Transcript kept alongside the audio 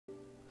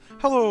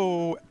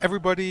Hello,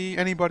 everybody,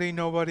 anybody,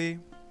 nobody.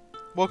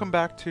 Welcome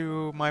back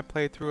to my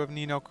playthrough of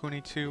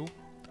Kuni II.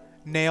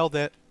 Nailed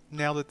it.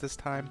 Nailed it this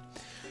time.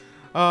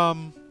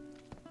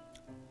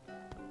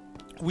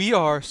 We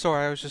are...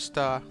 Sorry, I was just,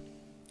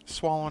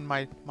 swallowing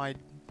my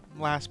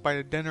last bite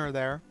of dinner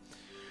there.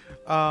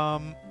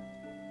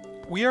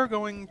 We are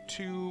going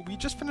to... We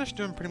just finished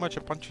doing pretty much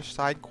a bunch of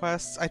side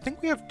quests. I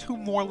think we have 2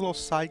 more little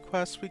side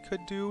quests we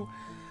could do.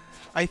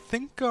 I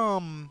think,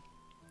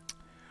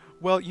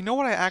 well, you know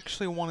what I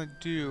actually want to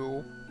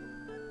do?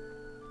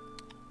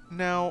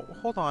 Now,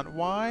 hold on.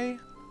 Why?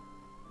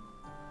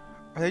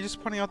 Are they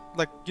just pointing out,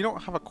 like, you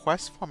don't have a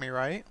quest for me,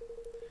 right?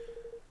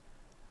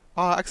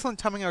 Excellent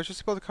timing. I was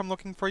just able to come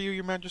looking for you,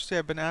 Your Majesty.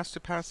 I've been asked to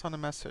pass on a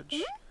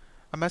message.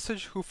 A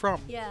message? Who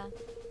from? Yeah.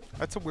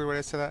 That's a weird way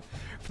to say that.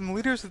 From the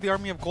leaders of the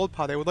army of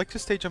Goldpaw. They would like to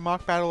stage a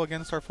mock battle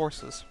against our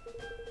forces.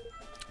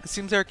 It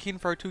seems they are keen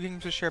for our 2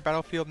 kingdoms to share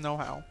battlefield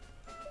know-how.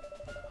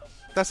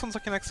 That sounds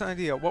like an excellent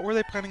idea. What were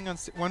they planning on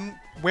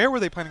where were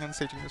they planning on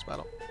staging this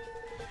battle?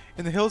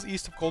 In the hills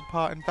east of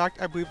Goldpaw. In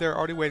fact, I believe they are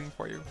already waiting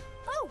for you.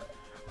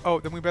 Oh,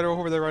 then we better go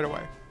over there right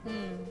away.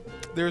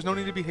 There is no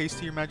need to be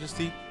hasty, Your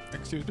Majesty.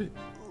 Excuse me.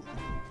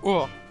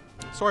 Oh,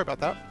 sorry about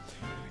that.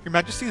 Your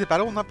Majesty, the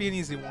battle will not be an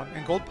easy one,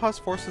 and Goldpaw's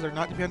forces are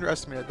not to be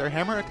underestimated. Their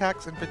hammer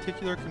attacks in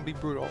particular can be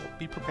brutal.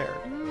 Be prepared.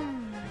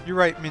 You're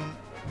right,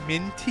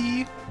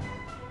 Minty.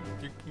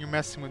 You're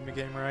messing with me,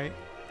 game, right?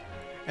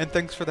 And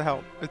thanks for the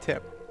help. A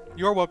tip.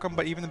 You are welcome,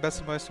 but even the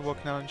best advice will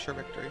cannot ensure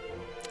victory.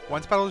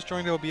 Once battle is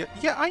joined, it will be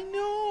yeah, I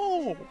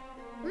know!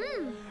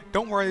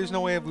 Don't worry, there's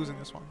no way of losing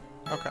this one.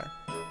 Okay.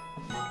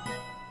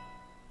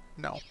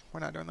 No,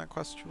 we're not doing that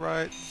quest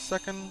right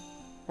second.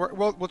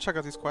 We'll check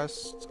out these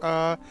quests.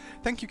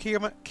 Thank you,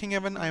 King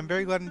Evan. I am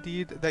very glad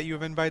indeed that you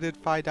have invited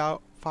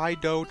Fido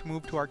to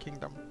move to our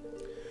kingdom.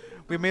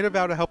 We have made a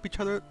vow to help each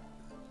other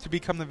to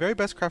become the very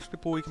best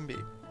craftspeople we can be.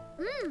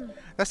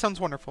 That sounds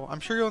wonderful.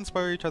 I'm sure you'll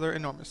inspire each other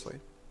enormously.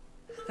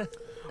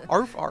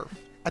 Arf arf.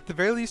 At the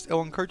very least, it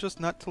will encourage us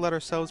not to let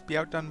ourselves be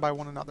outdone by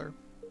one another.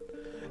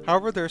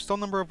 However, there are still a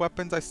number of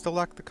weapons I still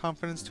lack the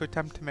confidence to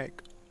attempt to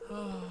make.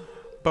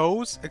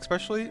 Bows,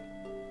 especially...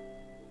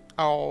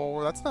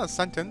 Oh, that's not a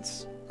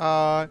sentence.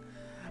 My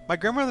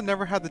grandmother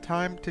never had the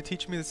time to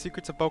teach me the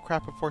secrets of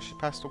bowcraft before she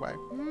passed away.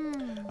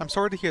 I'm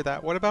sorry to hear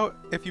that. What about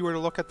if you were to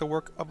look at the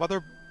work of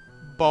other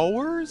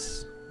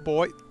bowers?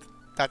 Boy,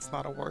 that's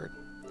not a word.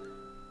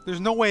 There's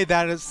no way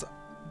that is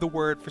the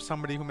word for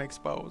somebody who makes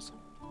bows.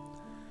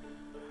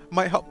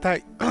 Might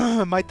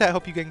that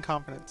help you gain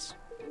confidence?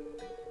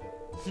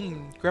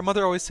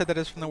 Grandmother always said that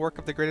it's from the work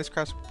of the greatest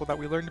craftspeople that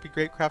we learn to be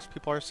great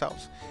craftspeople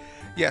ourselves.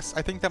 Yes,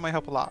 I think that might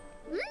help a lot.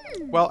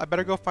 Well, I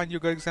better go find you a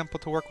good example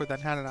to work with then,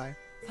 hadn't I?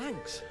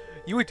 Thanks.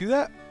 You would do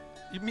that?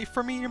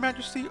 For me, Your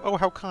Majesty? Oh,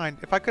 how kind.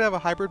 If I could have a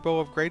hybrid bow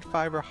of grade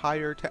 5 or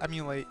higher to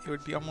emulate, it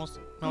would be most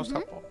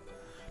helpful.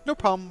 No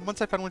problem. Once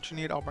I find what you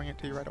need, I'll bring it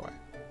to you right away.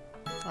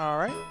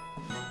 Alright.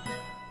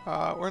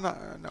 We're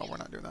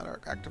not doing that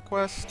active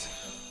quest.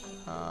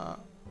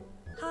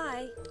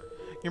 Hi.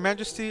 Your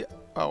Majesty...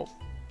 Oh,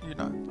 you're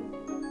not...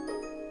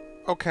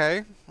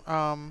 Okay.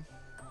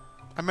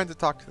 I meant to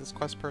talk to this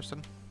quest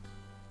person.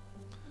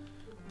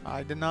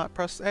 I did not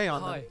press A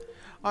on them.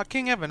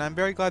 King Evan, I'm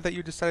very glad that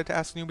you decided to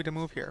ask Newbie to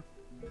move here.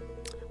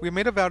 We have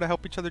made a vow to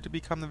help each other to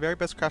become the very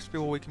best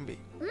craftspeople we can be.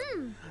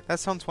 That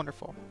sounds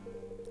wonderful.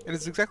 It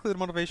is exactly the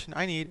motivation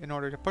I need in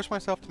order to push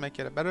myself to make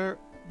yet better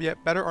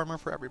armor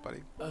for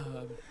everybody.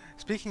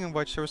 Speaking of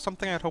which, there was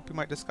something I'd hope we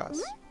might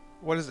discuss.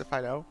 What is it,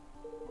 Fido?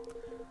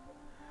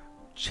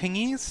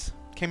 Chingies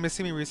came to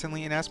see me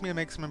recently and asked me to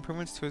make some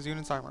improvements to his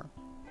unit's armor.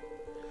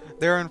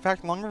 They are in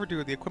fact long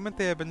overdue. The equipment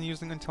they have been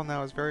using until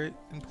now is very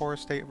in poor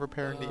state of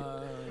repair indeed.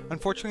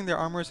 Unfortunately, their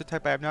armor is a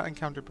type I have not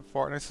encountered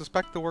before, and I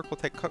suspect the work will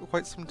take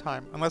quite some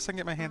time, unless I can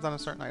get my hands on a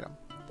certain item.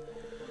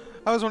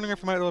 I was wondering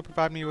if you might be able to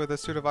provide me with a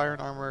suit of iron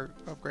armor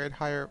of grade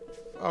higher...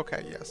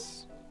 Okay,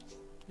 yes.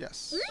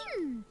 Yes.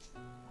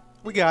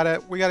 We got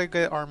it. We gotta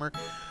get armor.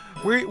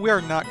 We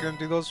are not gonna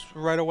do those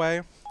right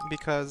away,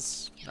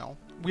 because, no.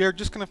 We are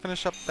just gonna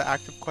finish up the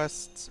active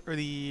quests, or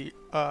the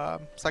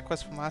side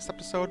quests from last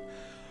episode.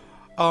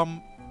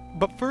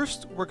 But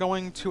first, we're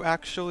going to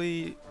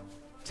actually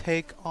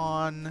take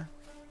on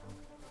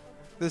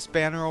this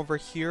banner over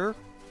here.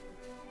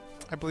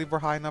 I believe we're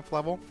high enough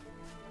level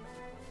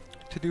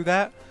to do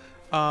that.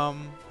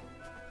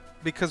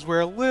 Because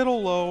we're a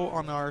little low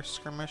on our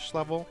skirmish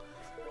level.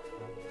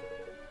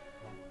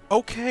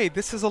 Okay,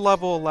 this is a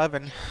level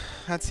 11.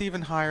 That's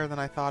even higher than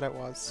I thought it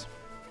was.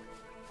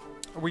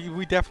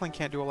 We definitely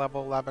can't do a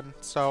level 11,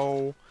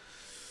 so...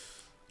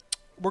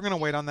 We're gonna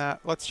wait on that.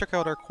 Let's check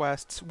out our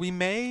quests. We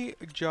may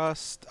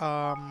just,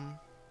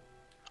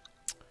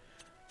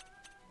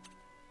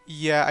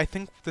 yeah, I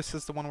think this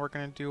is the one we're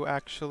gonna do,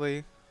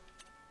 actually.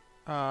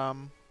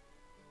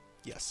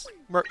 Yes.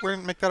 We're gonna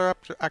make that our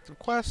active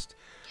quest.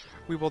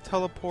 We will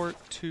teleport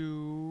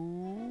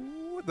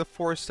to the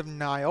Forest of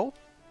Nile.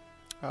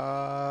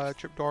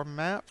 Tripdoor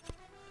map.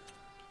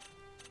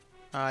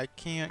 I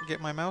can't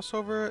get my mouse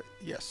over it.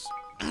 Yes.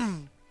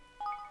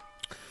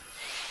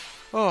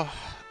 Oh.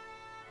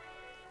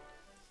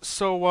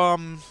 So,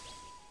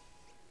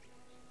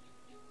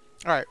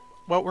 alright.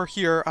 Well, we're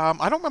here.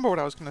 I don't remember what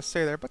I was going to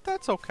say there, but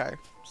that's okay.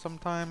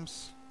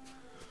 Sometimes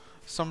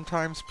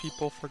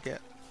people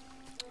forget.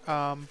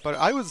 But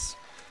I was,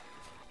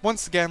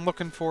 once again,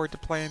 looking forward to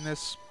playing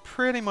this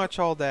pretty much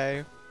all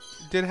day.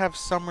 Did have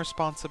some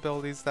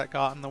responsibilities that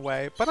got in the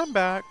way, but I'm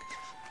back.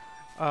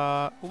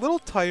 A little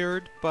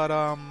tired, but,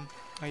 oh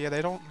yeah,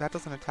 that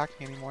doesn't attack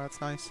me anymore. That's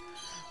nice.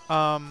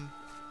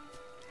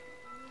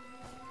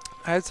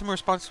 I had some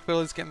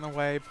responsibilities get in the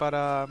way, but,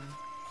 I'm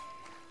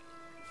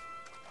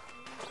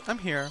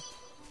here.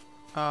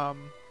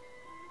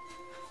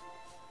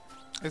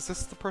 Is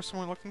this the person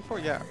we're looking for?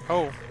 Yeah.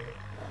 Oh.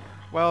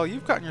 Well,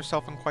 you've gotten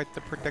yourself in quite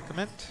the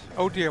predicament.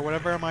 Oh dear,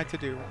 whatever am I to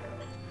do?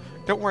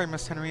 Don't worry,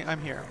 Miss Henry, I'm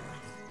here.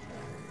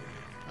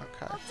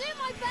 Okay. I'll do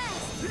my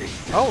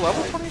best. Oh,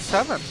 level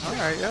 27.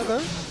 Alright, yeah, I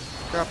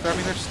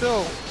mean,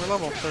 we're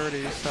level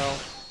 30, so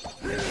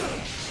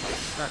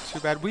not too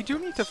bad. We do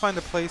need to find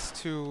a place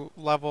to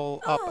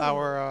level up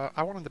our,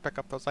 I wanted to pick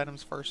up those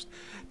items first.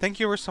 Thank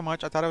you ever so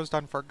much. I thought I was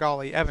done for.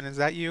 Golly, Evan, is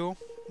that you?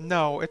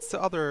 No, it's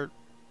the other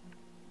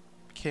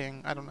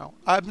king. I don't know.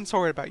 I've been so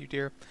worried about you,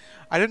 dear.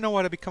 I didn't know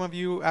what had become of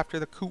you after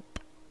the coup,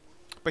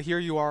 but here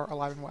you are,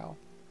 alive and well.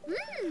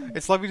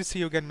 It's lovely to see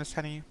you again, Miss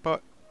Henny,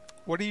 but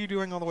what are you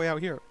doing all the way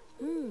out here?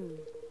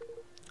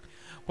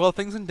 Well,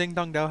 things in Ding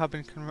Dong Dell have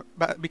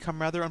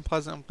become rather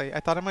unpleasant of late. I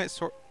thought I might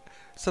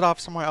set off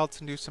somewhere else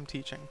and do some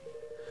teaching.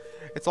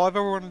 It's all I've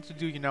ever wanted to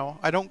do, you know.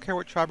 I don't care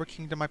what tribe or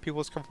kingdom my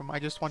peoples come from. I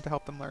just want to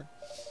help them learn.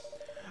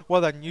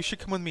 Well then, you should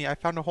come with me. I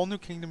found a whole new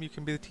kingdom. You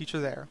can be the teacher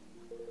there.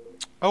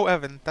 Oh,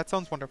 Evan, that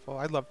sounds wonderful.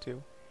 I'd love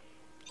to.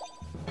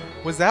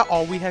 Was that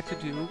all we had to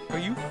do? Are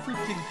you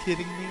freaking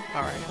kidding me?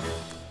 Alright.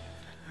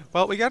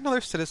 Well, we got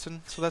another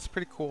citizen, so that's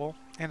pretty cool.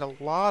 And a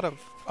lot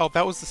of... Oh,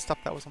 that was the stuff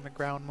that was on the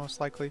ground,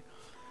 most likely.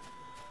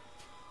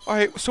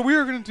 Alright, so we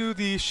are going to do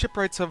the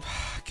shipwrights of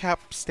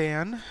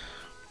Capstan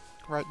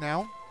right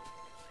now.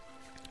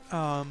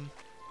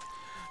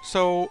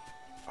 So,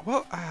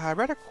 well, I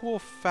read a cool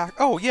fact.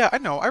 Oh, yeah, I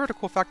know. I read a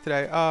cool fact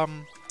today.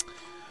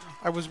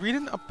 I was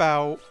reading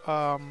about,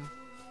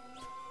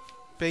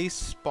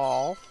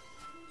 baseball,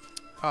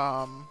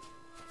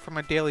 from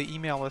a daily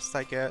email list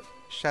I get.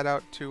 Shout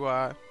out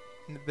to,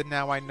 the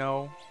Now I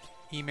Know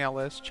email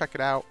list. Check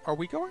it out. Are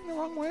we going the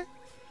wrong way?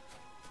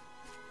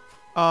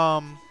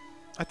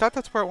 I thought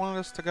that's where it wanted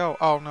us to go.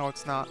 Oh, no,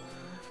 it's not.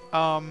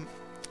 And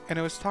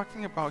it was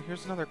talking about,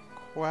 here's another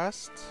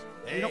quest.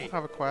 Hey. We don't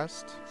have a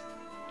quest.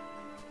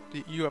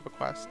 You have a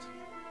quest.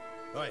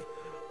 Oi.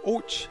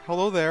 Ouch,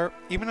 hello there.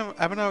 Evan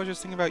and I was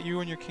just thinking about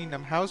you and your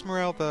kingdom. How's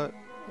Morel the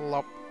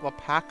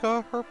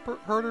alpaca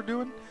herder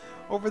doing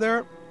over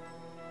there?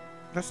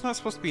 That's not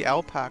supposed to be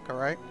alpaca,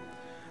 right?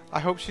 I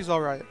hope she's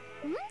alright.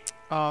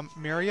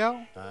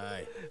 Muriel?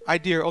 Aye. Aye,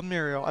 dear, old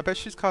Muriel. I bet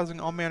she's causing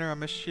all manner of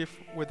mischief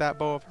with that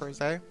bow of hers,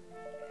 eh?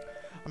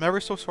 I'm ever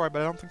so sorry,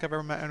 but I don't think I've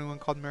ever met anyone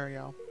called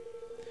Muriel.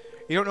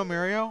 You don't know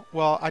Muriel?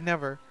 Well, I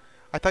never.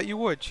 I thought you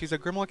would. She's a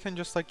Grimmelkin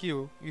just like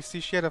you. You see,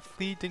 she had to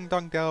flee Ding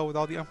Dong Dell with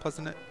all the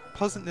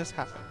unpleasantness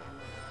happen.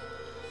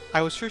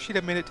 I was sure she'd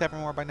have made it to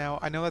Evermore by now.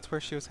 I know that's where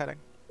she was heading.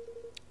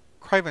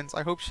 Crivens,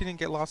 I hope she didn't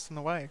get lost on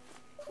the way.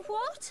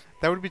 What?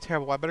 That would be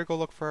terrible. I better go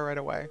look for her right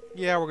away.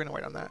 Yeah, we're gonna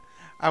wait on that.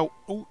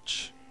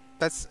 Ouch.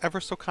 That's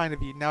ever so kind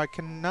of you. Now, I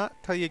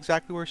cannot tell you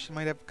exactly where she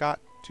might have got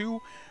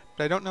to,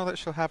 but I don't know that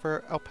she'll have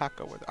her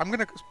alpaca with her. I'm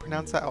gonna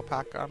pronounce that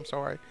alpaca. I'm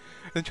sorry.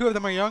 The two of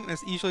them are young and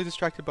is easily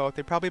distracted both.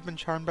 They've probably been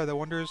charmed by the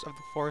wonders of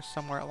the forest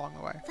somewhere along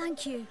the way.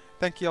 Thank you.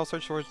 Thank you. I'll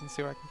search yours and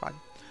see what I can find.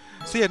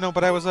 So yeah, no,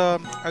 but I was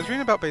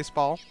reading about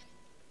baseball,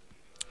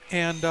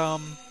 and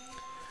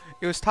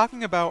it was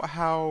talking about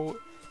how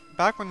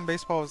back when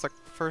baseball was like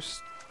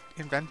first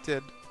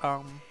invented,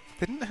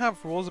 they didn't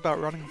have rules about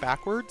running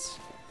backwards,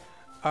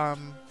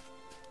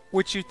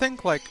 which you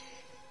think like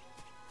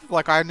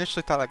I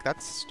initially thought like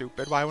that's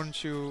stupid. Why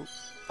wouldn't you?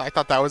 I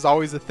thought that was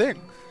always a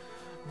thing,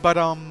 but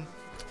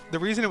the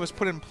reason it was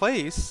put in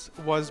place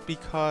was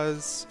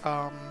because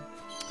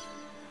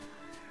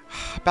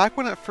back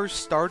when it first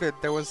started,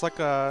 there was like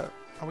a...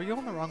 Are we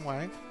going the wrong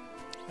way?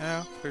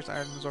 Yeah, there's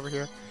items over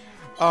here.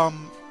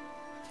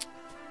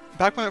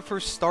 Back when it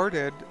first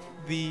started,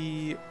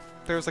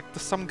 there was like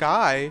some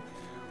guy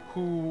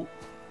who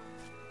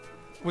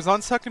was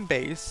on second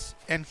base,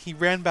 and he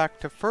ran back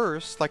to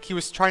first. Like, he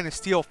was trying to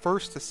steal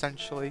first,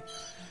 essentially.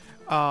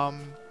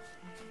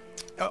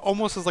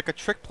 Almost as like a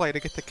trick play to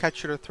get the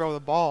catcher to throw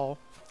the ball.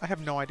 I have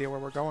no idea where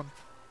we're going.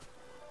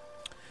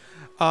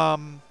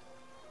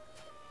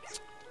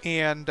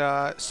 And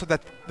so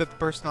that the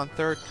person on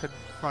third could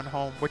run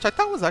home, which I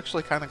thought was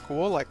actually kind of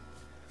cool. Like,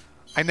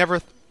 I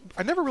never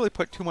really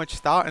put too much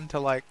thought into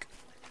like,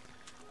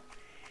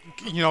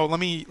 you know, let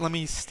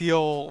me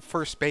steal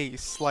first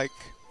base, like,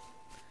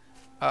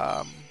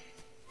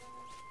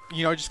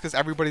 you know, just because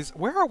everybody's...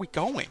 Where are we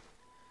going?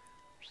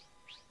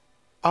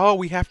 Oh,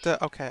 we have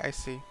to... Okay, I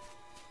see.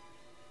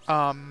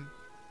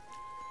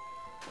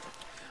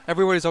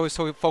 Everybody's always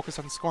so focused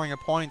on scoring a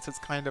points. It's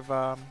kind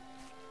of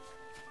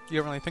you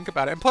don't really think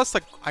about it. And plus,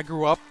 like, I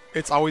grew up,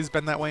 it's always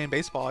been that way in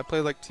baseball. I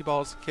played, like,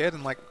 t-ball as a kid,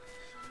 and, like,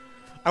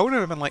 I wouldn't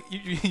have been like,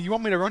 you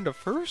want me to run to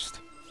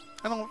first?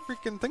 I don't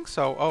freaking think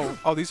so.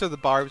 Oh, these are the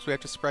barbs we have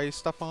to spray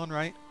stuff on,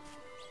 right?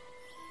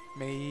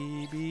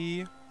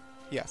 Maybe.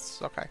 Yes,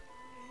 okay.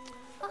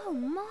 Oh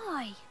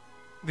my.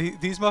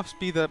 These must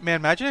be the... Man,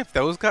 imagine if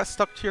those got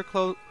stuck to your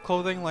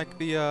clothing, like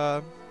the,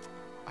 I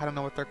don't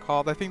know what they're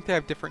called. I think they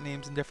have different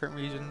names in different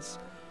regions.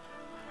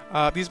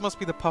 These must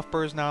be the puff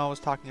burrs now I was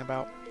talking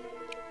about.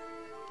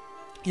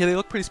 Yeah, they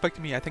look pretty spiky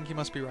to me. I think he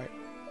must be right.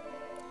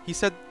 He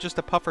said just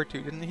a puff or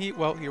two, didn't he?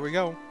 Well, here we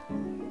go.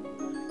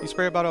 You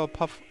spray a bottle of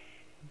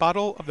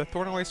the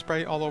Thornaway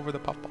spray all over the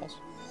puff balls.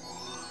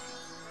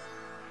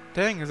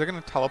 Dang, is it gonna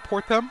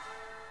teleport them?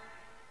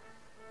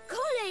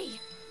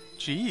 Golly!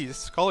 Jeez,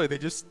 Scully, they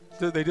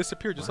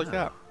disappeared just like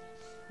that.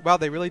 Wow,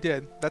 they really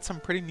did. That's some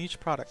pretty niche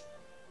product.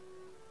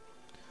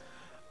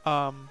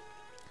 But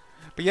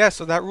yeah,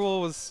 so that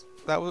rule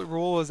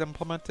was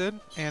implemented,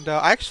 and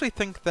I actually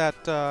think that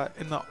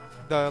in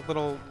the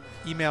little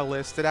email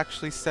list, it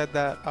actually said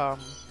that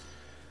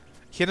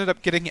he ended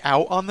up getting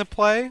out on the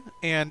play,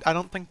 and I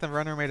don't think the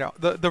runner made out.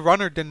 The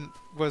runner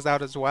was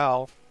out as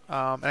well,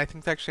 and I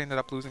think they actually ended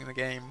up losing the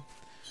game.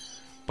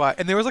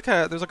 And there was like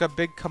a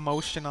big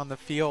commotion on the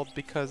field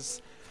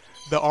because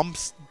the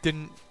umps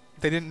didn't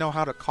know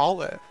how to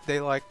call it. They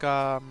like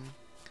the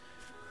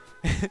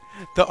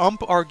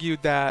ump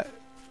argued that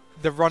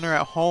the runner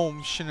at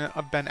home shouldn't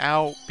have been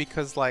out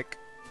because like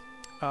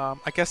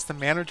I guess the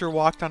manager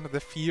walked onto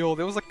the field.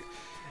 It was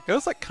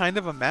like kind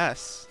of a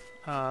mess.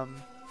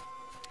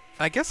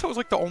 I guess it was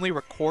like the only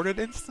recorded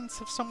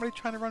instance of somebody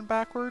trying to run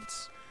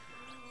backwards.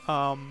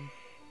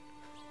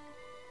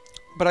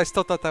 But I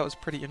still thought that was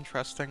pretty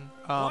interesting.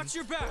 Watch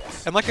your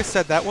backs. And like I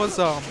said, that was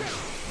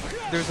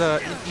there's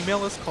an email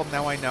list called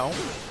Now I Know.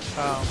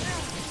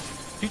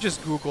 If you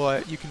just Google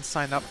it, you can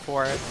sign up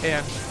for it.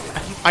 And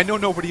I know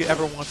nobody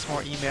ever wants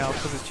more email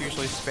because it's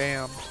usually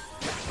spam.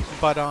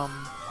 But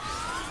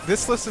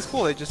this list is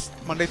cool. They just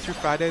Monday through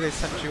Friday they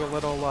send you a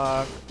little.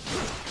 I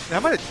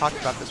might have talked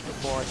about this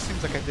before. It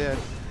seems like I did.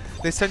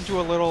 They send you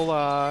a little,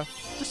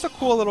 just a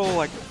cool little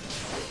like,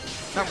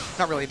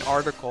 not really an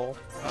article,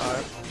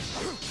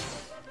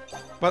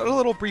 but a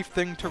little brief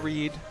thing to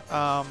read.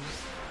 I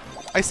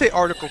say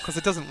article because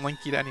it doesn't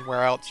link you to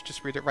anywhere else. You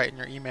just read it right in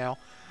your email.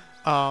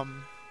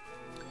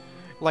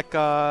 Like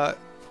the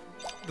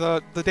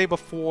day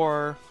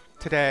before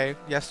today,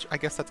 I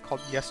guess that's called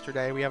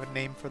yesterday. We have a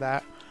name for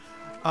that.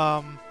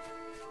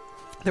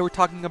 They were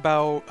talking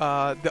about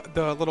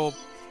the little.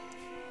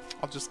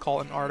 I'll just call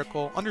it an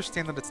article.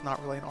 Understand that it's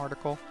not really an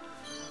article.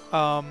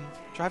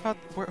 Drive out.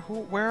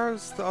 Where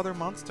is the other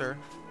monster?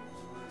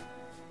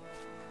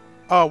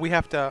 Oh, we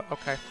have to.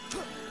 Okay.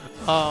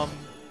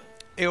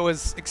 It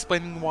was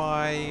explaining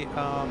why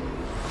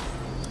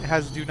it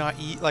has do not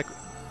eat. Like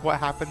what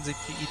happens if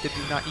you eat the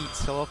do not eat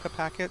silica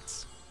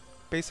packets,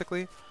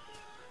 basically.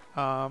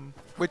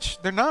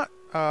 Which they're not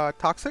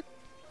toxic,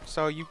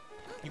 so you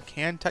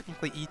can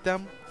technically eat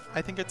them.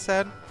 I think it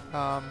said.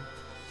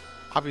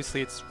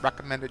 Obviously, it's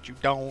recommended you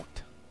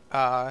don't.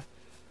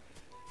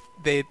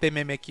 They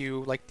may make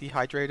you like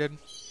dehydrated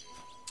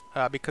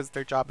because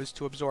their job is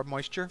to absorb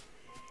moisture.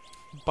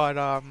 But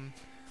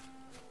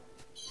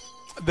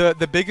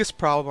the biggest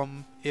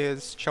problem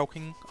is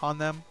choking on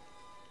them.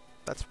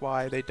 That's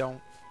why they don't.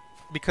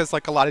 Because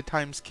like a lot of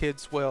times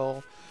kids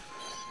will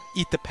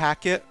eat the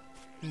packet,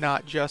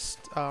 not just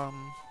the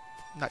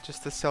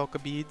silica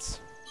beads.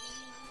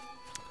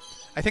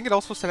 I think it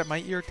also said it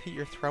might irritate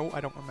your throat.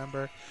 I don't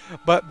remember.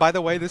 But by the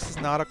way, this is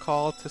not a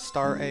call to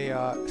start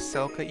a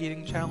silica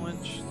eating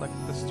challenge, like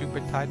the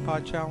stupid Tide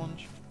Pod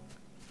challenge.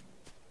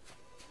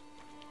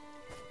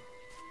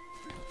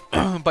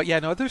 But yeah,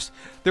 no,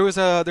 there was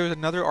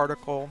another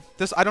article.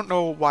 I don't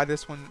know why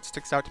this one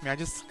sticks out to me. I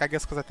guess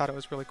because I thought it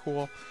was really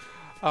cool.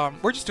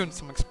 We're just doing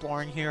some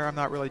exploring here. I'm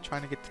not really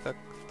trying to get to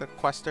the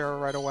quest area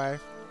right away.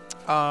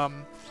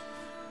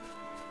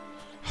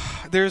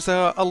 There's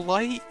a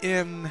light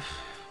in.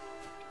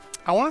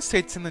 I want to say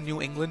it's in the New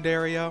England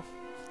area.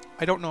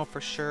 I don't know for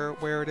sure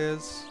where it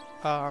is.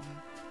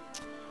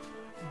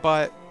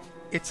 But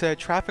it's a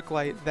traffic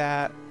light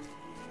that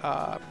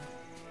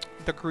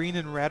the green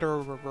and red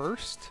are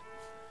reversed.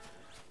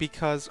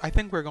 Because I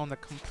think we're going the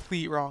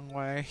complete wrong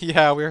way.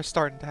 Yeah, we're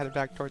starting to head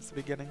back towards the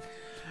beginning.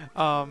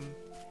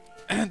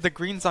 The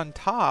green's on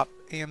top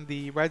and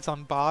the red's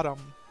on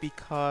bottom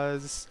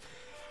because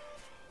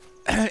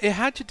it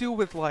had to do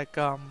with like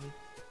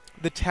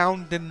the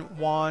town didn't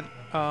want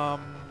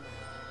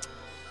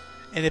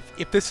and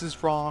if this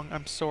is wrong,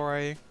 I'm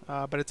sorry,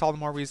 but it's all the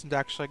more reason to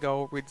actually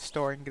go read the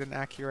story and get an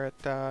accurate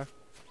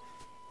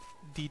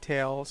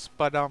details.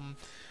 But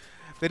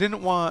they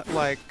didn't want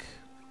like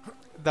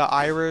the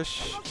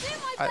Irish.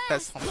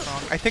 That sounds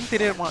wrong. I think they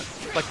didn't want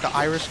like the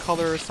Irish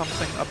color or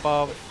something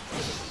above,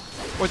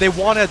 or they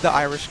wanted the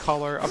Irish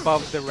color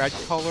above the red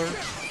color,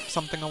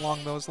 something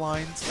along those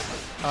lines,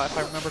 if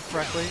I remember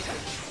correctly.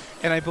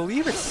 And I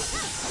believe it's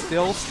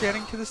still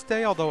standing to this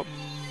day, although it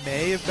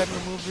may have been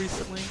removed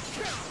recently.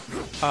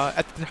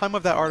 At the time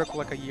of that article,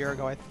 like a year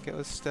ago, I think it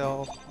was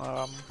still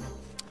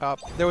up.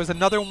 There was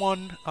another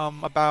one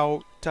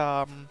about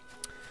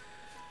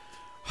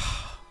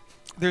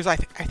there's I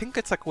think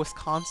it's like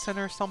Wisconsin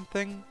or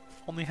something.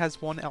 Only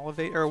has one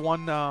elevator or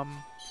one not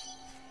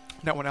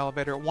one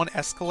elevator, one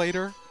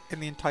escalator in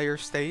the entire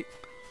state.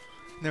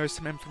 And there was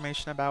some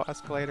information about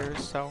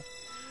escalators. So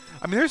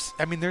I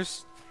mean,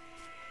 there's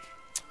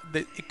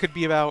it could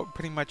be about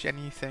pretty much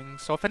anything.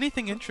 So if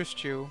anything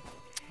interests you,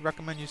 I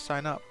recommend you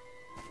sign up.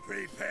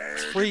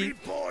 It's free.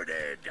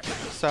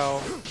 So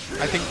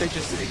I think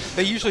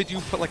they usually do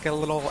put like a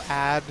little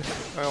ad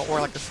or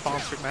like a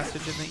sponsored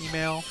message in the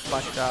email,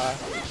 but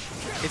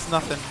it's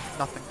nothing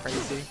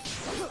crazy.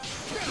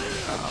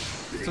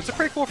 So it's a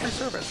pretty cool free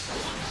service.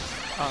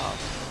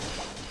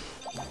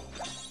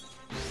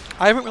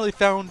 I haven't really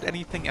found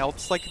anything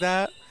else like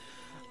that.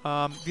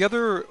 The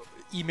other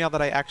email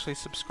that I actually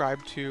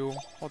subscribe to,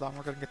 hold on,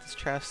 we're gonna get this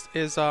chest,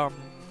 is the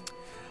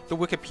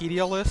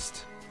Wikipedia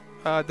list,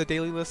 the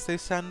daily list they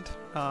send.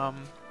 I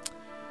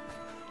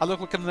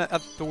looking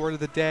at the word of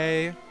the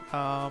day.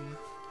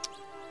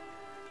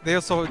 They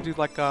also do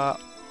like a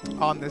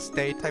on this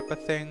day type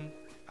of thing.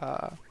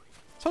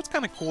 So it's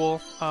kind of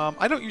cool.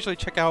 I don't usually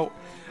check out.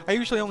 I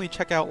usually only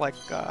check out like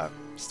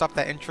stuff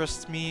that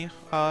interests me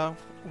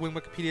when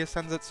Wikipedia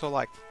sends it. So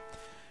like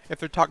if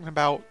they're talking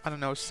about, I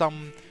don't know,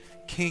 some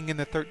king in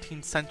the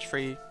 13th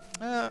century,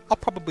 I'll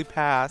probably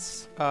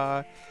pass.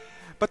 But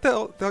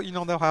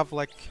they'll have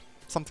like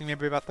something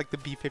maybe about like the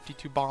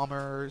B-52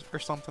 bomber or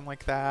something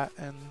like that,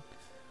 and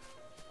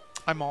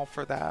I'm all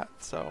for that.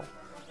 So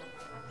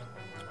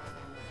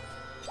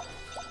I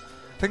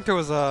think there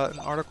was an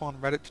article on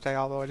Reddit today,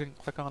 although I didn't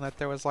click on it.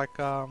 There was like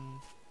a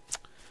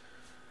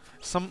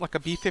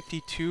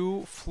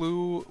B-52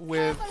 flew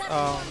with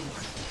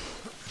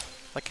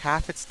like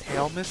half its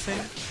tail missing,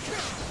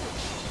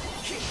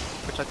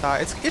 which I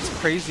thought it's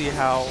crazy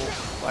how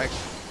like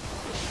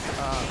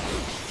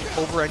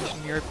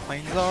over-engineered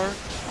planes are.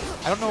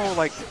 I don't know,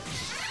 like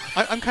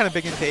I'm kind of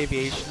big into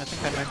aviation. I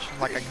think I mentioned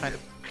like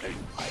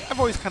I've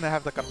always kind of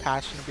had like a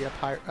passion to be a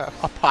pilot.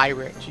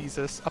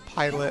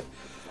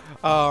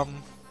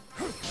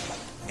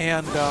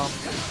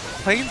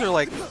 Planes are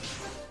like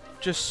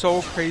just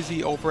so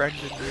crazy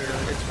over-engineered.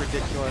 It's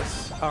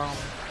ridiculous.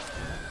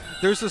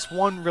 There's this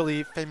one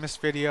really famous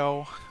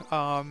video.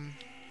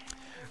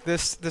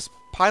 This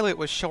pilot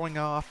was showing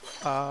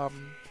off.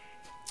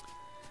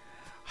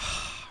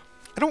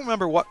 I don't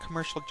remember what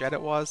commercial jet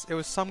it was. It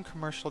was some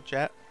commercial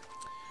jet,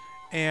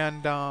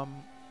 and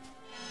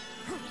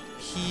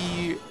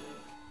he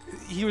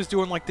was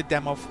doing like the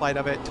demo flight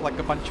of it to like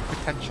a bunch of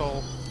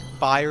potential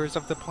buyers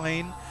of the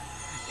plane,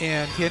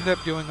 and he ended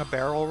up doing a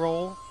barrel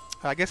roll.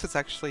 I guess it's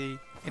actually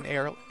an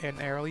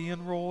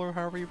alien roll, or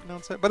however you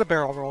pronounce it, but a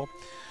barrel roll.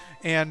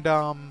 And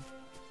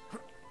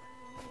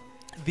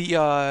he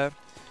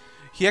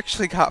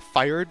actually got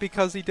fired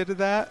because he did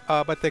that,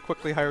 but they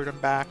quickly hired him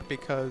back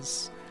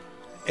because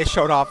it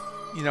showed off,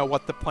 you know,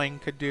 what the plane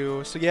could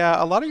do. So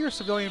yeah, a lot of your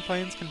civilian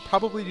planes can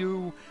probably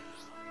do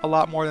a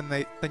lot more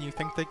than you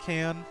think they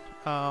can.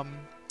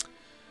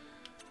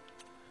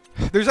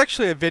 There's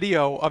actually a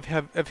video of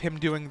him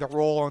doing the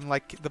roll and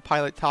like the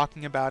pilot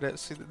talking about it.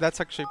 So that's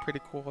actually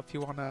pretty cool if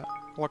you want to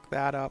look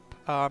that up.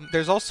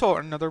 There's also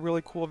another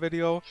really cool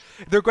video.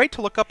 They're great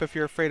to look up if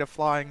you're afraid of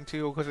flying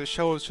too, because it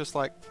shows just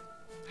like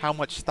how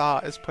much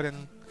thought is put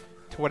in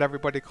to what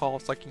everybody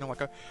calls like, you know,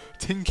 like a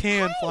tin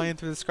can flying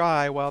through the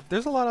sky. Well,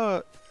 there's a lot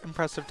of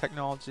impressive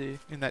technology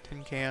in that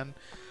tin can.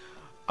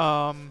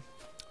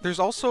 There's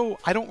also,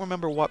 I don't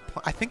remember what,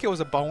 I think it was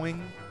a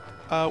Boeing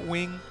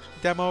wing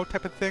demo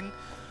type of thing,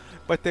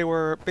 but they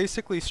were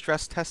basically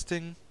stress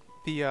testing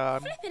the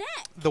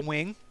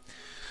wing.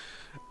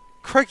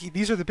 Crikey,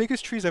 these are the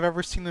biggest trees I've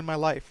ever seen in my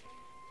life.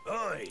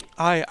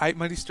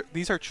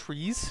 These are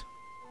trees.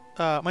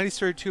 Mighty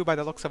Sturdy 2 by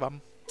the looks of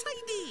them.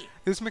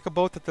 These make a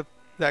boat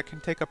that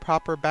can take a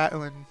proper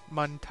battling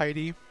mun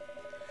tidy.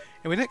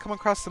 And we didn't come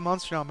across the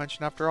monster now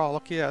mentioned after all.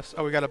 Lucky us.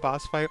 Oh, we got a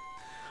boss fight.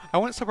 I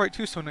went separate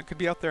too soon. It could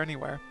be out there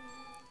anywhere.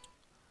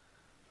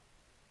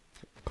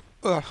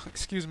 Ugh,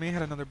 excuse me. I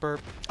had another burp.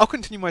 I'll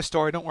continue my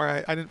story. Don't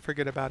worry. I didn't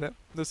forget about it.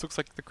 This looks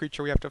like the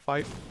creature we have to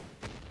fight.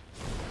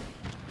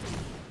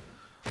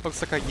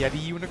 Looks like a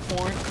Yeti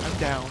unicorn. I'm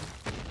down.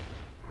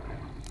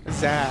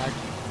 Zag.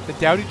 The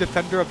doughty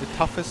defender of the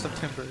toughest of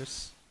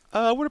timbers.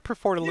 I would have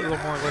preferred a little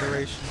more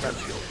alliteration, but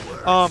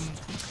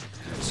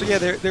so yeah,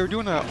 they were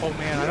doing a, oh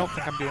man, I don't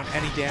think I'm doing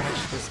any damage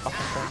to this fucking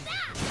thing.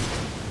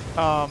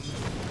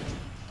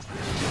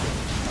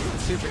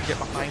 Let's see if we can get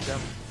behind him.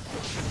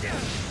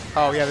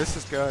 Oh yeah, this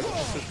is good.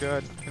 This is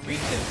good. Can we?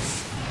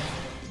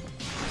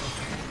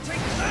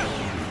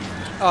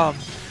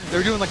 They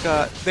were doing like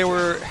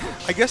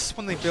I guess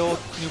when they build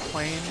new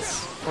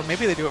planes, or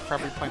maybe they do it for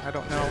every plane, I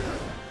don't know.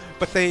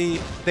 But they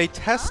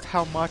test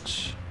how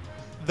much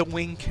the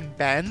wing can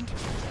bend.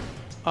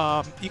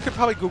 You could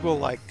probably Google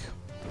like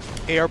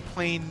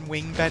airplane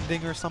wing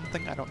bending or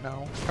something. I don't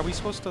know. Are we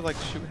supposed to like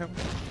shoot him?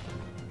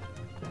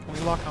 Can we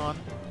lock on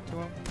to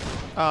him?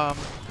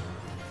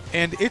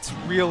 And it's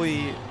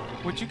really...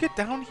 Would you get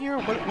down here?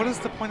 What is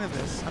the point of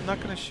this? I'm not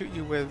going to shoot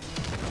you with...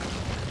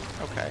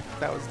 Okay,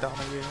 that was dumb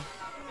of you.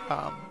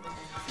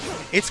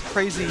 It's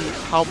crazy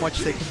how much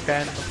they can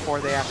bend before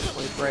they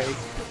actually break.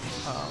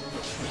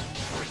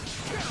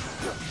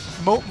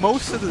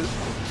 Most of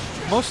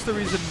the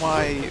reason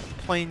why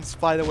planes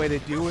fly the way they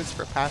do is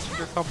for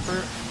passenger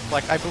comfort.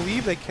 Like, I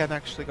believe they can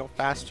actually go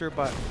faster,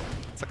 but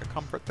it's like a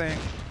comfort thing.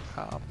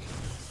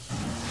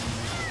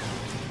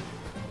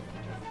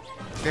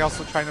 They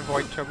also try and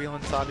avoid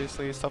turbulence,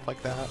 obviously, stuff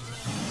like that.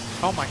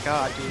 Oh my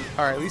god, dude.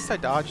 Alright, at least I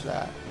dodged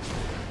that.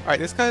 Alright,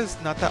 this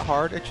guy's not that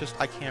hard, it's just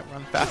I can't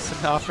run fast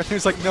enough. And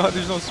there's like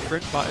there's no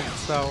sprint button,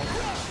 so...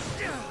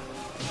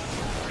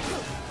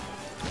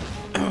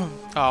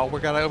 Oh, we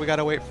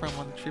gotta wait for him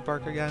on the tree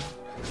bark again.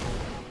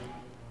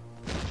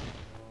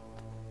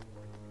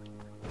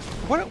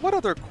 What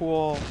other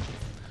cool...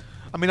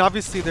 I mean,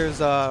 obviously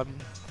there's,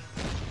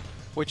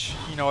 which,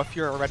 you know, if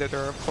you're a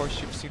Redditor, of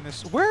course you've seen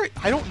this. Where...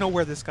 I don't know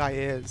where this guy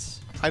is.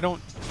 I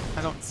don't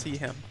see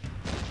him.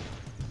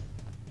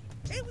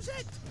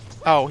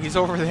 Oh, he's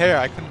over there.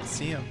 I couldn't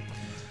see him.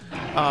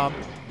 I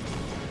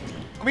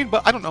mean,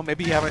 but I don't know.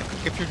 Maybe you haven't...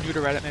 If you're new to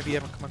Reddit, maybe you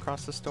haven't come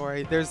across the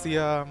story. There's the,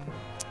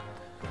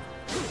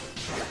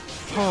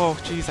 oh,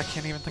 jeez, I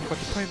can't even think what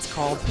the plane's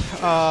called.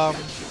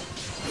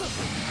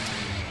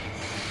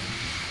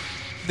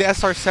 The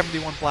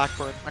SR-71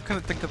 Blackbird. I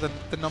couldn't think of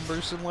the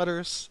numbers and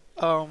letters.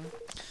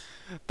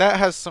 That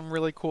has some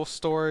really cool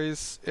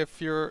stories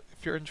if you're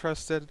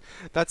interested.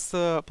 That's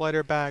the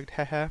blighter bagged,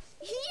 hehe.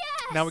 Yes!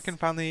 Now we can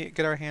finally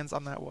get our hands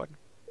on that wood.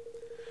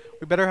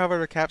 We better have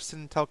our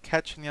captain tell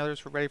Ketch and the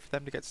others we're ready for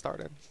them to get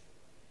started.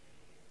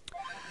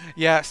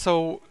 Yeah,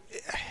 so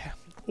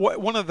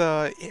one of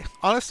the...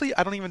 Honestly,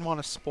 I don't even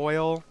want to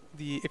spoil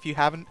the... If you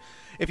haven't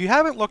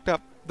looked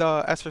up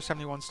the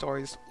SR-71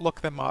 stories,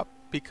 look them up,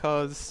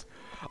 because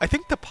I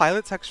think the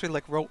pilots actually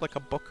like wrote like a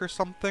book or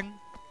something.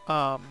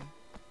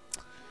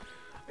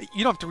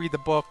 You don't have to read the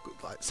book.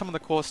 Some of the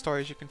coolest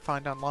stories you can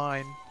find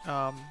online.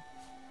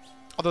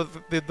 Although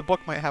the book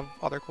might have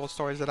other cool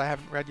stories that I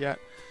haven't read yet.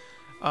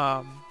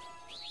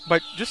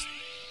 But just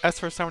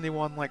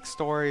SR-71 like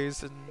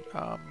stories, and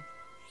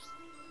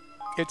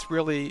it's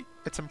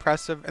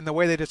impressive, and the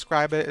way they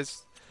describe it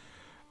is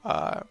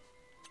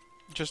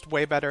just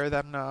way better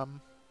than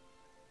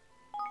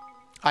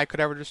I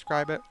could ever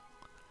describe it.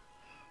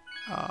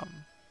 I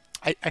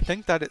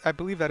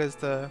believe that is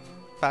the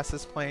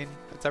fastest plane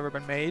that's ever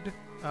been made.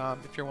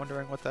 If you're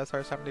wondering what the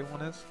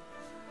SR-71 is.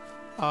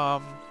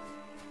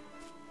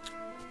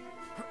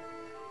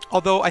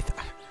 Although I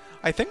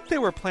think they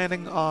were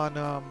planning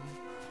on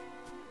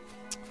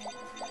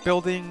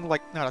building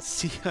like not a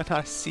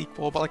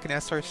sequel, but like an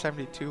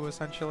SR-72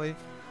 essentially.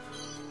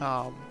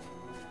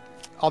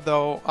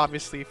 Although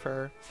obviously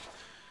for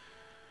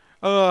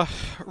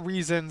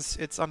reasons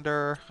it's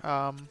under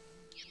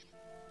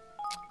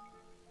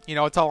you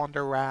know, it's all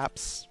under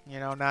wraps, you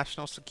know,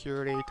 national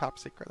security, top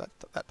secret,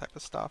 that type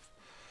of stuff.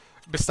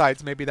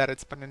 Besides maybe that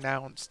it's been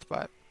announced,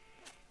 but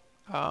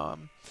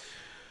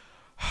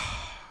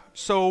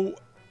so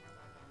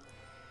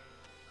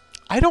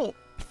I don't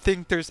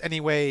think there's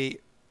any way.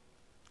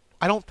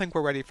 I don't think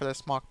we're ready for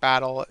this mock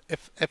battle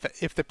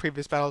if the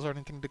previous battles are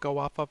anything to go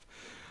off of.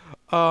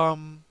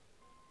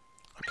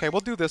 Okay,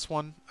 we'll do this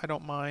one. I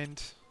don't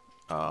mind.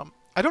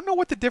 I don't know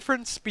what the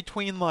difference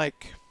between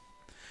like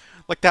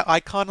that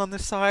icon on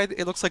this side.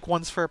 It looks like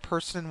one's for a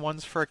person and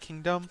one's for a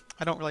kingdom.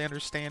 I don't really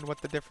understand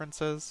what the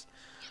difference is.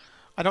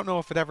 I don't know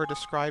if it ever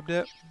described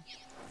it.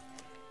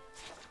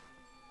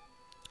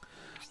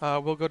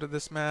 We'll go to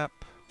this map.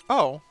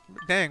 Oh,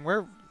 dang,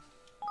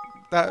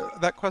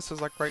 that quest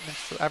is like right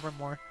next to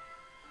Evermore.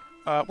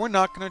 We're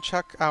not gonna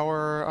check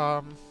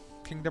our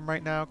kingdom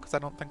right now because I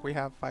don't think we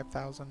have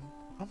 5,000.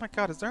 Oh my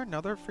god, is there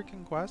another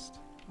freaking quest?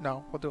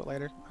 No, we'll do it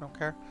later. I don't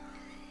care.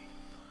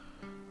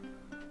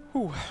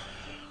 Whew.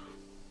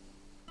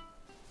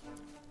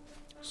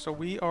 So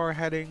we are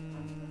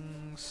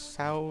heading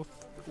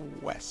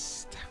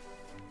southwest.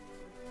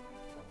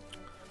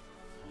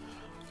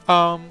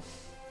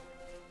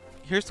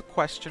 Here's the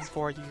question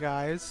for you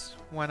guys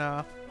when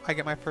I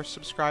get my first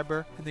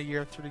subscriber in the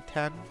year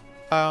 310.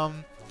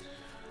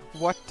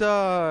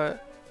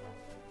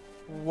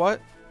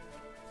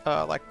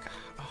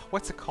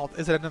 What's it called?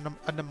 Is it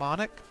a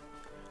mnemonic?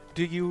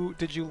 Did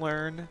you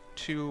learn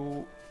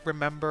to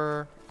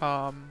remember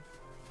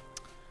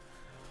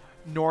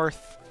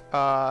north,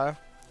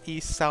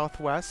 east, south,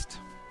 west?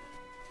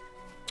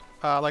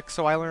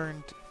 So I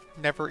learned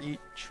never eat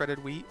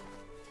shredded wheat.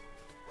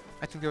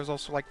 I think there was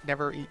also like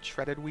never eat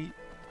shredded wheat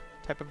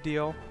type of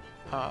deal.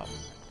 But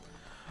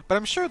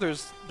I'm sure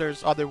there's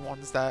other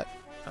ones that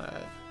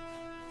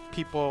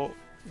people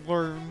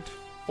learned,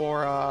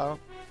 or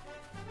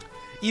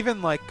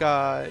even like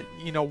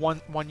you know,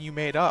 one you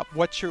made up.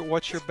 What's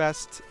your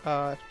best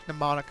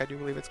mnemonic? I do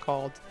believe it's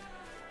called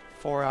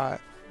for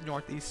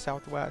northeast,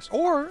 southwest,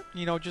 or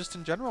you know, just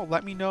in general.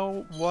 Let me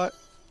know what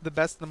the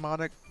best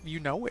mnemonic you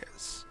know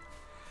is.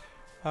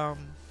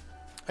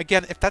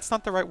 Again, if that's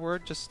not the right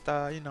word, just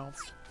you know,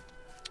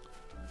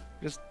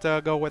 Just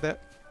go with it.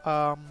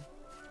 Oh,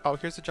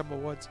 here's the Jumbo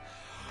Woods.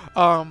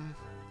 I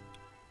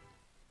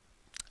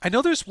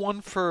know there's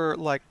one for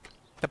like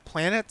the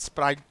planets,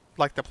 but I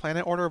like the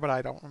planet order, but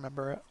I don't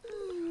remember it.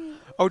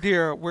 Oh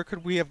dear, where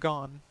could we have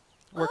gone?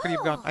 Where could he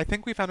have gone? I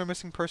think we found a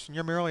missing person.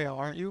 You're Muriel,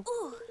 aren't you?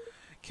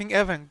 King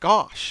Evan,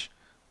 gosh.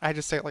 I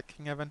just say it like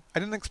King Evan. I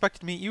didn't expect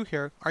to meet you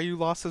here. Are you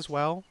lost as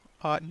well?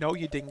 No,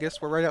 you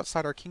dingus. We're right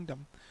outside our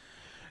kingdom.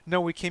 No,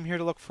 we came here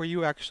to look for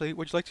you, actually.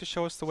 Would you like to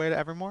show us the way to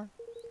Evermore?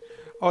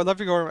 Oh, I'd love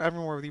to go to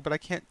Evermore with you, but I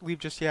can't leave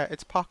just yet.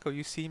 It's Paco,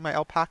 you see, my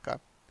alpaca.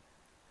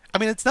 I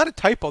mean, it's not a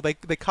typo. They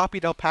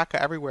copied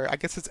alpaca everywhere. I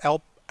guess it's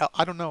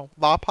I don't know,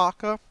 La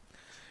Paca?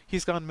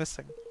 He's gone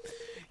missing.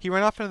 He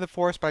ran off into the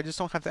forest, but I just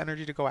don't have the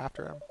energy to go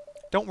after him.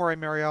 Don't worry,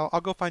 Marielle. I'll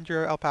go find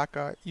your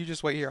alpaca. You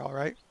just wait here,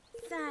 alright?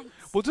 Thanks.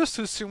 We'll just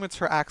assume it's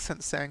her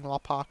accent saying La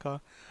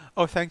Paca.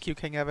 Oh, thank you,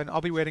 King Evan.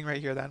 I'll be waiting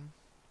right here then.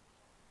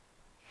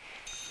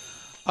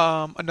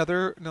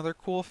 Another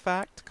cool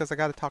fact, because I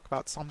got to talk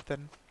about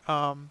something.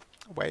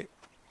 Wait,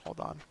 hold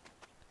on.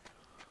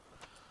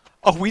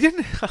 Oh, we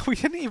didn't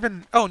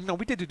even. Oh no,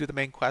 we did do the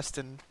main quest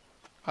in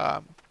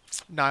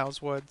Niles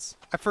Woods.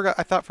 I forgot.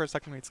 I thought for a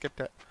second we'd skipped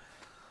it.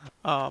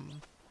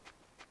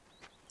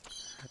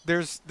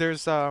 There's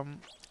a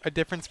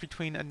difference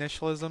between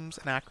initialisms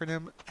and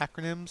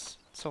acronyms.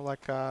 So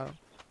like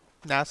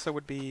NASA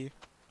would be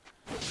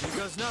an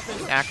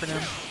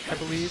acronym, I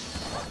believe.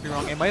 Could be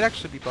wrong. It might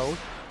actually be both.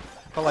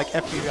 But like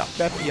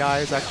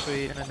FBI is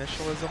actually an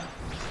initialism.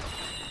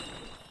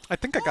 I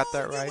think I got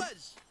that right.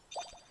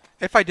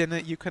 If I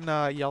didn't, you can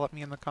yell at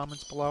me in the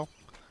comments below.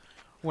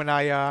 When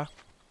I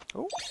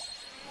oh,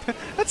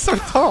 that's so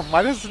dumb.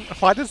 Why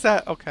does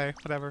that? Okay,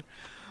 whatever.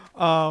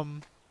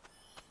 Oh,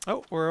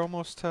 we're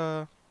almost.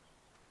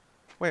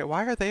 Wait,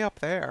 why are they up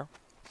there?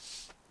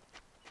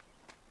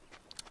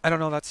 I don't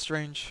know. That's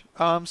strange.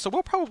 So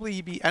we'll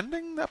probably be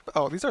ending that.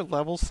 Oh, these are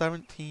level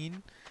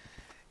 17.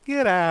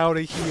 Get out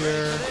of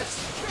here.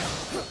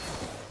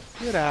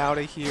 Get out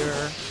of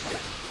here.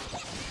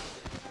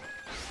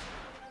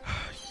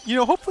 You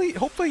know, hopefully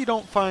you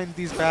don't find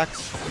these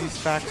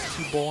facts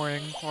too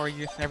boring, or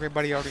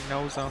everybody already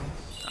knows them.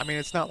 I mean,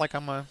 it's not like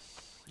I'm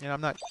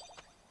not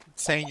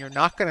saying you're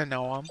not gonna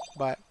know them,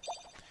 but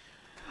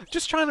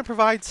just trying to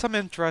provide some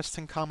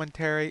interesting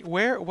commentary.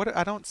 What?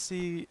 I don't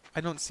see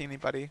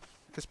anybody.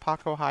 Is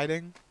Paco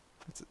hiding?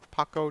 It's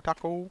Paco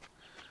Taco.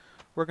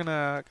 We're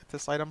gonna get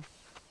this item.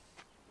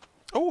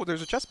 Oh,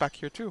 there's a chest back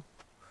here too.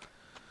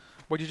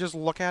 Would you just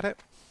look at it?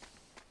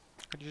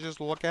 Would you just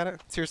look at it?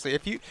 Seriously,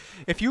 if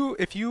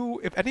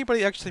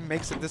anybody actually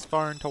makes it this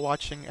far into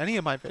watching any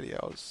of my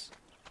videos,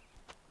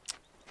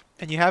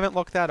 and you haven't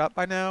looked that up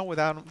by now,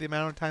 without the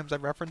amount of times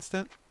I've referenced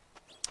it,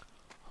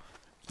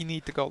 you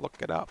need to go look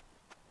it up.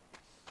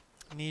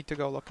 You need to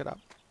go look it up.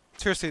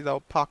 Seriously though,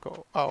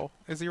 Paco. Oh,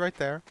 is he right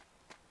there?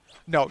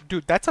 No,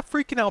 dude, that's a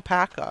freaking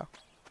alpaca.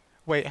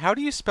 Wait, how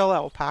do you spell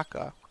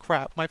alpaca?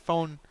 Crap, my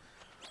phone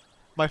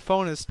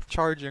is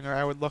charging, or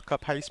I would look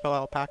up how you spell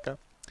alpaca.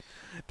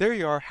 There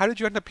you are. How did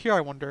you end up here,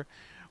 I wonder?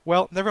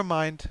 Well, never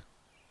mind.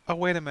 Oh,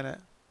 wait a minute.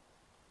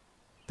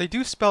 They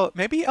do spell it.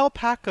 Maybe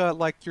alpaca,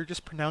 like you're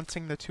just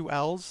pronouncing the two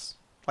L's?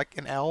 Like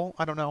an L?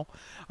 I don't know.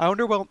 I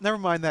wonder, well, never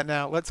mind that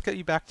now. Let's get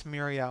you back to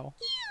Muriel.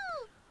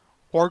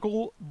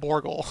 Orgle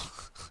Borgle.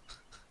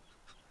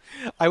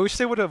 I wish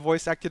they would have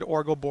voice acted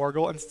Orgle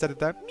Borgle instead of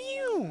that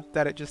mew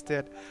that it just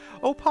did.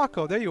 Oh,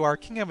 Paco, there you are.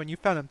 King Evan, you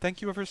found him.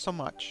 Thank you ever so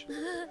much.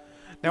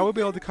 Now we'll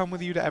be able to come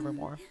with you to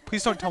Evermore.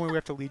 Please don't tell me we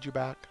have to lead you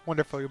back.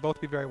 Wonderful, you'll both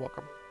be very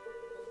welcome.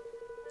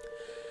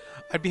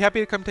 I'd be happy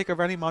to come take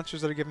over any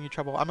monsters that are giving you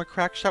trouble. I'm a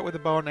crack shot with a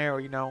bow and arrow,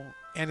 you know,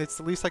 and it's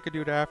the least I could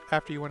do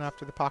after you went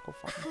after the Paco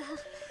farm.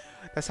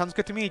 That sounds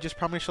good to me. Just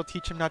promise you'll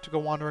teach him not to go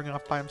wandering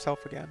off by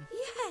himself again.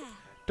 Yeah.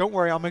 Don't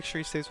worry, I'll make sure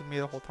he stays with me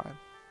the whole time.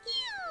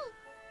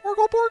 Yeah.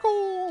 Orgle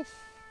Borgle!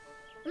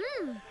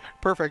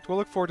 Perfect. We'll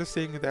look forward to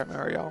seeing you there,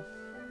 Marielle.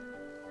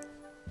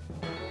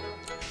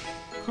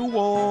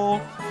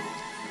 Cool.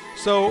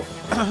 So,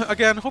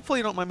 again, hopefully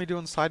you don't mind me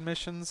doing side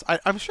missions.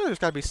 I'm sure there's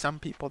gotta be some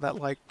people that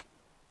like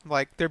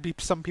there'd be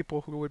some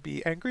people who would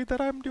be angry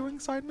that I'm doing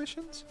side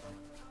missions.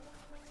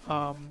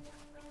 I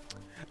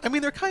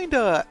mean, they're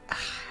kinda...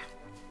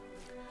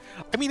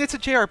 I mean, it's a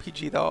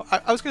JRPG, though.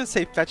 I was gonna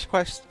say fetch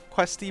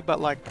questy,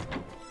 but like...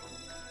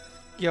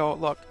 Yo,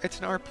 look, it's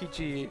an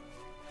RPG.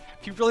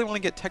 If you really want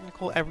to get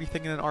technical,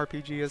 everything in an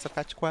RPG is a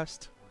fetch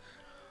quest.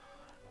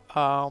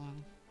 So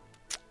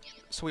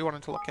we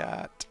wanted to look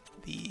at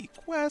the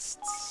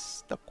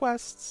quests.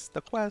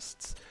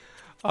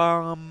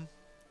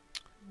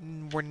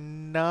 We're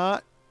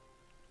not...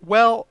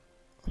 Well...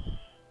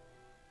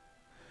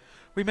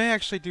 We may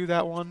actually do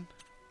that one.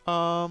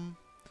 I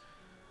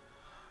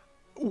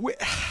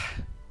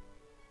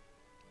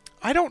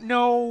don't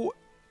know...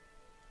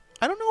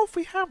 I don't know if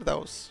we have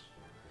those.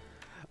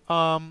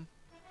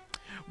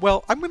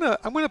 Well, I'm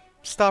gonna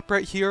stop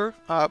right here,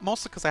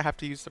 mostly because I have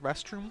to use the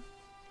restroom.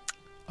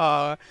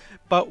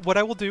 But what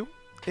I will do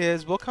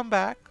is we'll come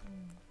back,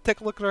 take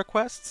a look at our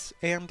quests,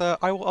 and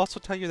I will also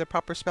tell you the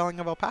proper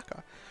spelling of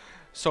alpaca.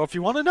 So if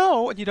you want to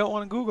know and you don't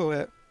want to Google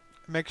it,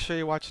 make sure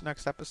you watch the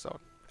next episode.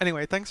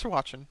 Anyway, thanks for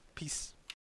watching. Peace.